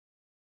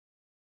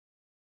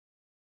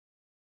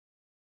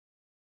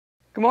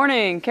Good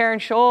morning, Karen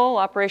Scholl,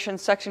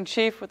 Operations Section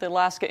Chief with the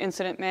Alaska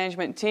Incident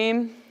Management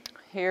Team,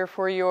 here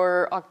for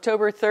your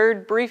October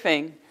 3rd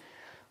briefing.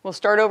 We'll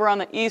start over on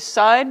the east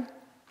side,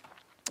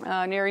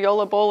 near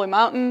Yola Bola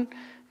Mountain.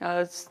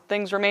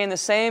 Things remain the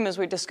same as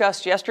we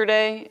discussed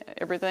yesterday.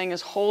 Everything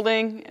is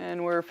holding,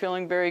 and we're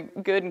feeling very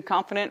good and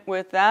confident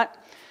with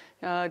that.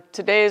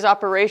 Today's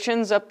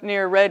operations up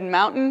near Red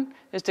Mountain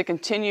is to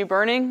continue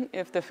burning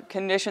if the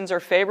conditions are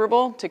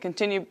favorable, to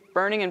continue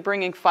burning and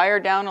bringing fire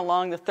down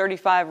along the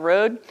 35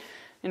 road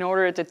in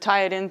order to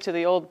tie it into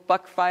the old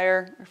buck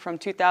fire from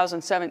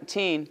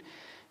 2017.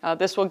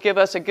 This will give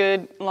us a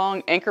good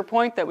long anchor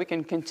point that we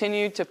can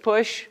continue to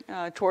push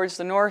towards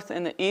the north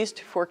and the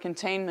east for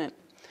containment.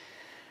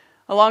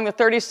 Along the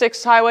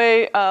 36th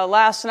highway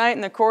last night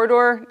in the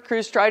corridor,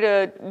 crews tried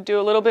to do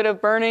a little bit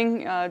of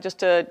burning just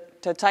to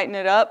tighten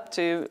it up,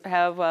 to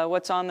have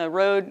what's on the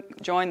road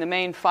join the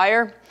main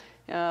fire.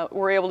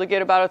 We're able to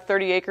get about a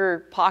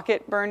 30-acre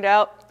pocket burned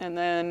out, and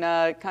then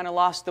kind of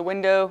lost the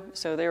window,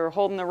 so they were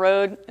holding the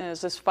road.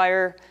 As this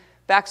fire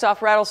backs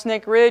off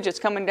Rattlesnake Ridge, it's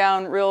coming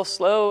down real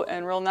slow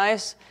and real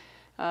nice.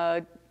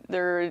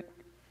 They're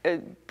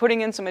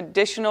putting in some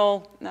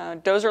additional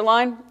dozer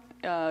line.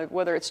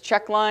 Whether it's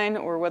check line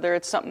or whether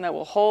it's something that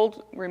will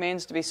hold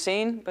remains to be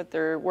seen, but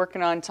they're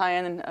working on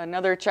tying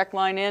another check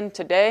line in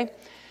today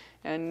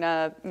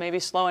and maybe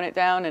slowing it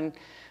down. And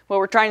what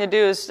we're trying to do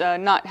is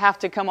not have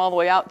to come all the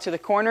way out to the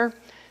corner,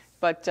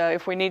 but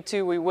if we need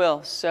to, we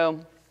will.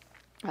 So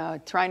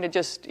trying to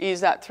just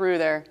ease that through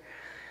there.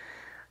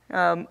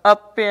 Today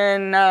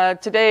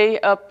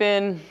up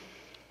in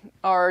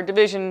our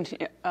division,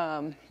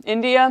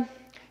 India,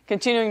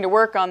 continuing to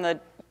work on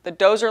the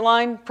dozer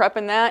line,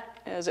 prepping that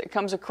as it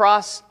comes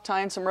across,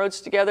 tying some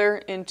roads together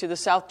into the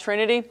South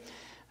Trinity,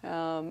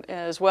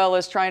 as well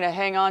as trying to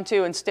hang on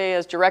to and stay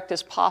as direct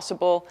as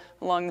possible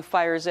along the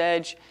fire's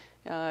edge,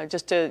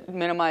 just to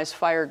minimize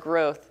fire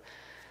growth.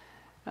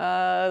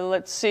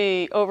 Let's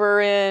see,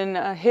 over in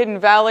Hidden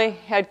Valley,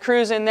 had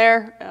crews in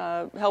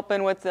there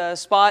helping with the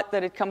spot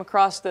that had come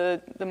across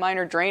the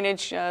minor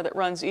drainage that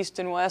runs east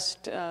and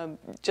west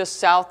just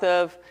south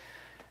of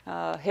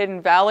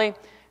Hidden Valley.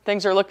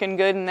 Things are looking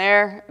good in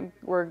there.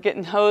 We're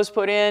getting hose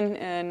put in,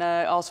 and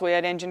also we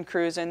had engine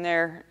crews in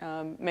there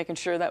making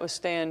sure that was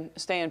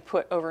staying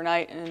put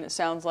overnight, and it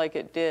sounds like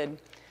it did.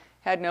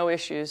 Had no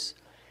issues.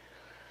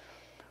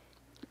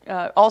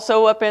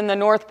 Also up in the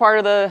north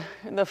part of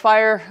the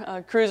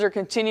fire, crews are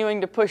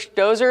continuing to push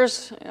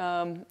dozers,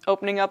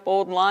 opening up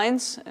old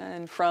lines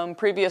and from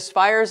previous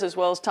fires, as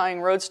well as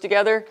tying roads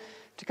together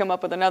to come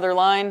up with another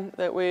line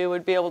that we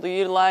would be able to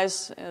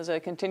utilize as a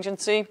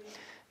contingency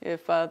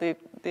if the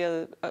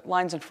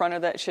lines in front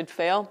of that should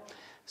fail.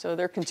 So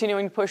they're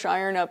continuing to push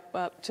iron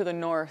up to the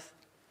north.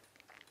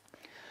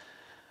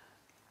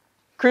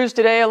 Crews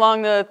today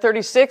along the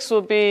 36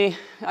 will be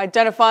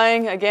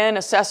identifying, again,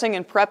 assessing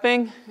and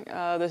prepping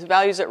the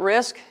values at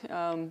risk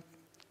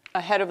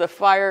ahead of the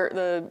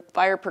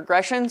fire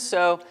progression.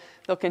 So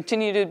they'll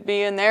continue to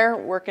be in there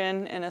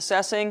working and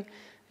assessing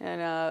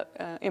and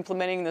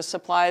implementing the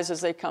supplies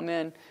as they come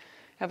in.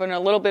 Having a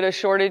little bit of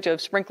shortage of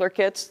sprinkler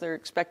kits. They're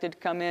expected to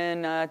come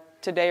in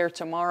today or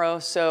tomorrow,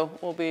 so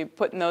we'll be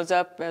putting those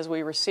up as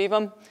we receive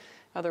them.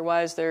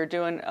 Otherwise, they're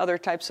doing other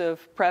types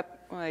of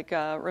prep, like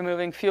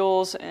removing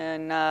fuels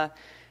and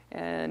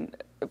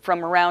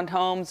from around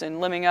homes and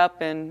limbing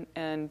up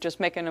and just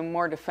making them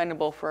more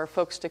defendable for our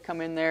folks to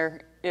come in there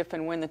if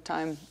and when the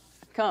time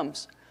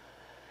comes.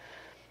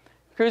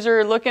 Crews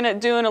are looking at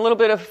doing a little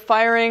bit of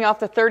firing off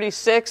the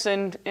 36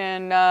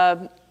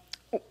 and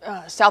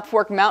South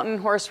Fork Mountain,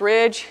 Horse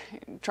Ridge,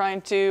 trying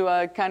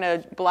to kind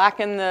of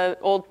blacken the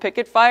old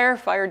picket fire.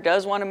 Fire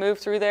does want to move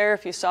through there.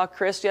 If you saw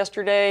Chris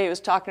yesterday, he was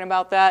talking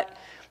about that.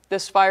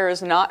 This fire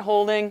is not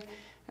holding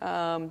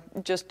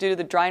just due to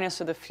the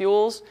dryness of the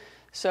fuels.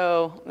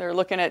 So they're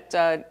looking at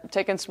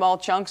taking small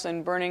chunks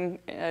and burning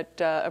at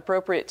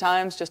appropriate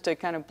times just to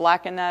kind of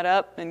blacken that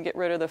up and get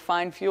rid of the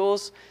fine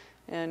fuels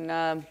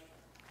and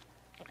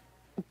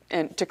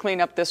to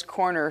clean up this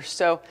corner.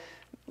 So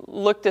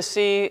look to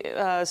see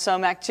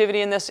some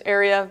activity in this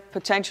area,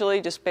 potentially,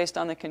 just based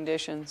on the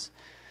conditions.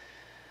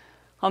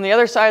 On the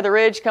other side of the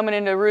ridge, coming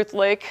into Ruth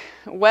Lake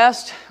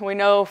West, we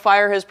know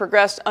fire has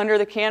progressed under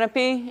the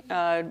canopy,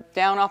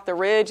 down off the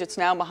ridge. It's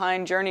now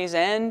behind Journey's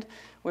End.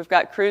 We've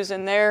got crews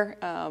in there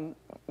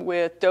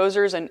with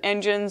dozers and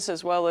engines,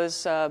 as well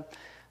as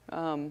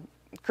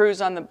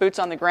crews on the boots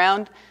on the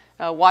ground,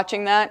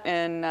 watching that,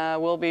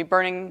 and we'll be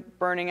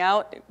burning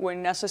out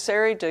when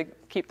necessary to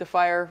keep the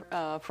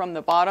fire from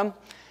the bottom.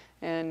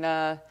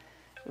 And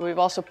we've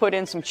also put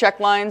in some check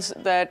lines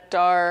that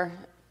are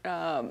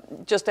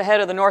just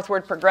ahead of the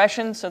northward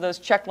progression, so those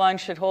check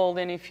lines should hold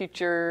any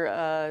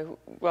future,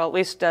 well, at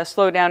least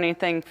slow down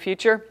anything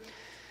future.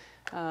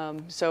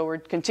 So we're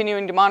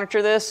continuing to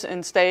monitor this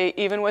and stay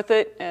even with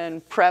it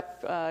and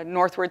prep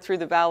northward through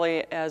the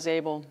valley as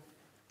able.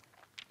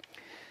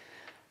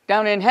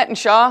 Down in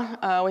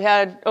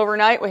Hettenshaw,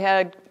 overnight we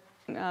had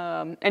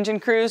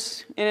engine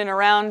crews in and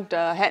around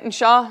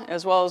Hettenshaw,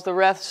 as well as the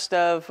rest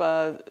of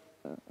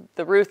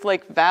the Ruth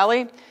Lake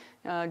Valley,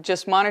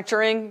 just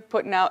monitoring,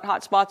 putting out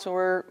hot spots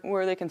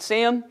where they can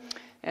see them,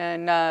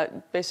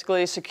 and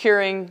basically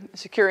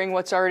securing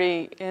what's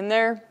already in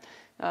there,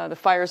 the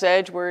fire's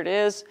edge where it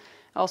is.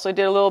 Also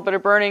did a little bit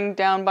of burning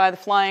down by the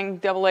Flying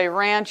AA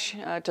Ranch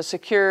to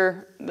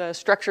secure the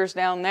structures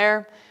down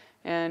there,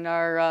 and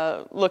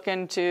are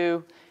looking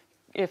to,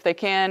 if they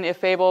can,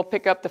 if able,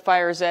 pick up the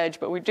fire's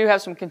edge. But we do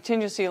have some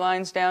contingency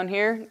lines down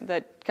here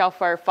that CAL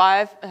FIRE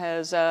 5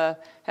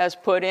 has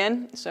put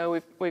in,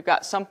 so we've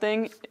got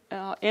something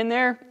in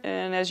there.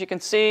 And as you can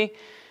see,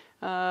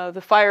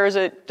 the fire as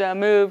it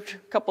moved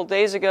a couple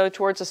days ago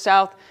towards the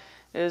south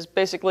is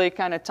basically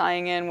kind of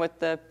tying in with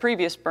the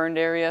previous burned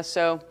area.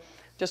 So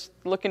just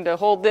looking to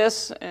hold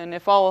this, and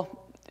if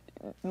all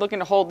looking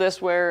to hold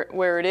this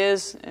where it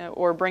is,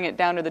 or bring it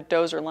down to the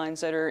dozer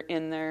lines that are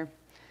in there.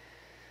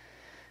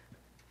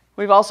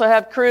 We've also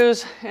had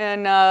crews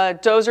and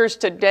dozers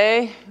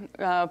today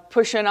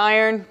pushing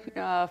iron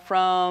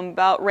from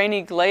about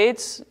Rainy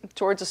Glades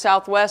towards the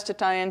southwest to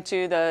tie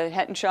into the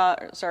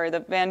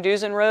the Van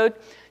Duzen Road,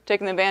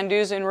 taking the Van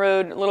Duzen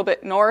Road a little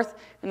bit north,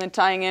 and then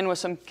tying in with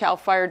some CAL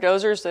FIRE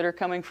dozers that are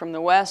coming from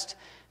the west,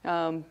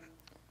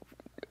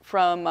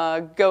 from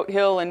Goat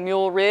Hill and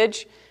Mule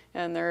Ridge,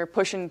 and they're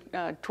pushing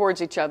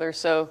towards each other.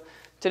 So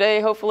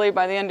today, hopefully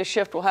by the end of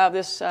shift, we'll have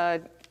this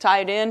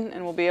tied in,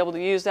 and we'll be able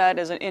to use that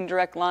as an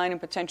indirect line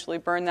and potentially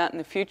burn that in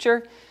the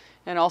future.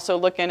 And also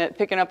looking at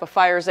picking up a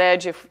fire's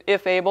edge,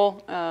 if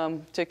able,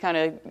 to kind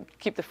of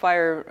keep the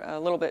fire a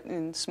little bit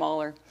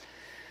smaller.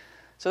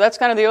 So that's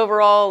kind of the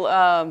overall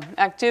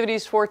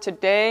activities for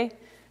today.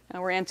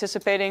 We're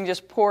anticipating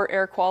just poor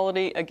air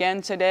quality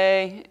again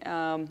today,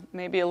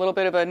 maybe a little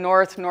bit of a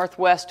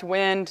northwest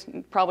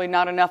wind, probably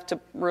not enough to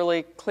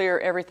really clear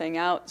everything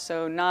out,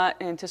 so not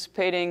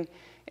anticipating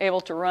able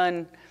to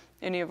run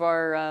any of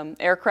our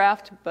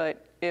aircraft,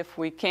 but if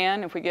we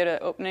get an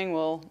opening,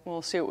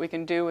 we'll see what we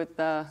can do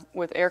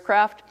with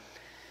aircraft.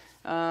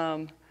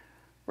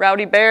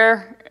 Rowdy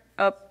Bear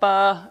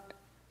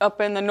up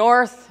in the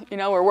north,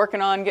 we're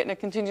working on getting a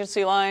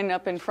contingency line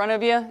up in front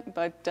of you,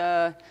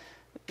 but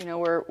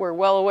we're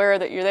well aware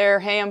that you're there.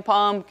 Ham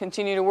Palm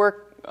continue to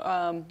work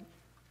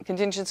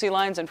contingency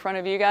lines in front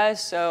of you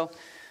guys. So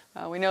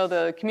we know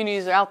the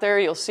communities are out there.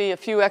 You'll see a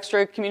few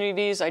extra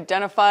communities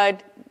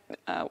identified.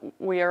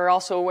 We are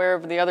also aware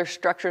of the other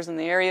structures in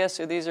the area.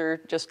 So these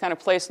are just kind of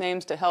place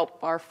names to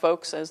help our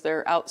folks as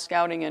they're out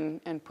scouting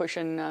and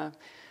pushing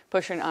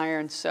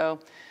iron. So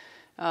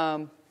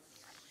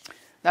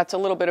that's a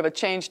little bit of a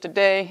change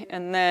today.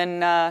 And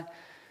then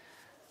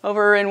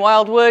over in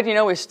Wildwood,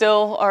 we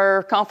still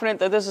are confident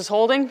that this is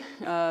holding.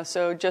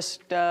 So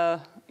just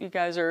you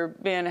guys are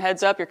being a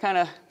heads up. You're kind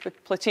of,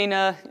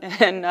 Platina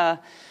and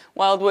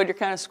Wildwood, you're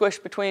kind of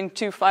squished between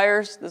two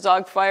fires. The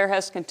Zog fire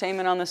has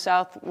containment on the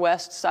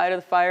southwest side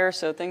of the fire,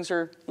 so things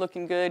are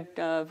looking good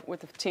with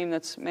the team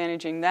that's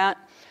managing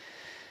that.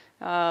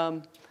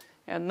 And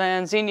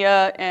then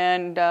Xenia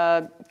and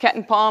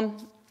Kenton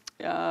Palm,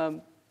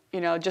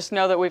 just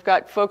know that we've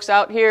got folks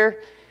out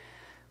here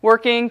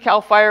working.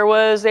 CAL FIRE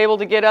was able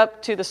to get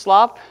up to the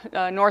slop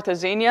north of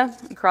Xenia,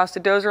 across the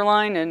dozer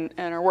line, and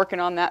are working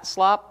on that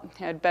slop.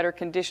 Had better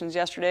conditions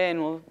yesterday,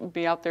 and we'll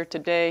be out there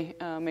today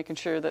making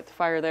sure that the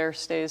fire there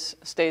stays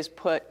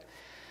put.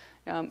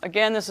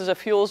 Again, this is a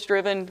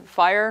fuels-driven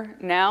fire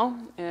now,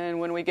 and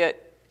when we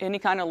get any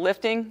kind of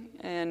lifting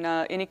and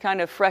any kind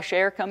of fresh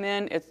air come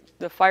in,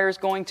 the fire is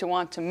going to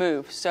want to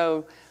move.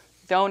 So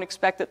don't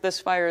expect that this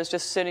fire is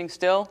just sitting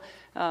still.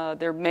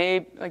 There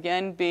may,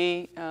 again,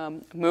 be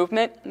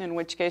movement, in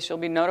which case you'll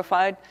be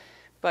notified.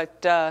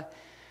 But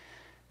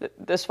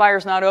this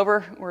fire's not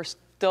over. We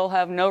still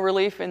have no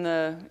relief in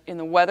the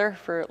weather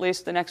for at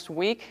least the next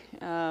week.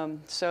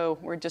 So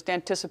we're just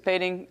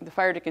anticipating the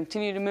fire to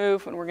continue to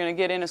move, and we're going to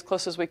get in as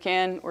close as we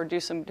can or do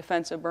some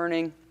defensive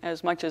burning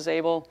as much as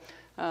able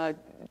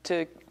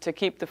to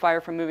keep the fire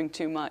from moving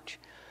too much.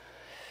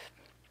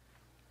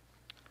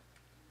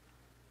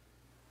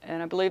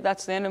 And I believe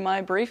that's the end of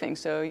my briefing.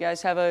 So you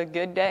guys have a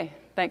good day.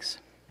 Thanks.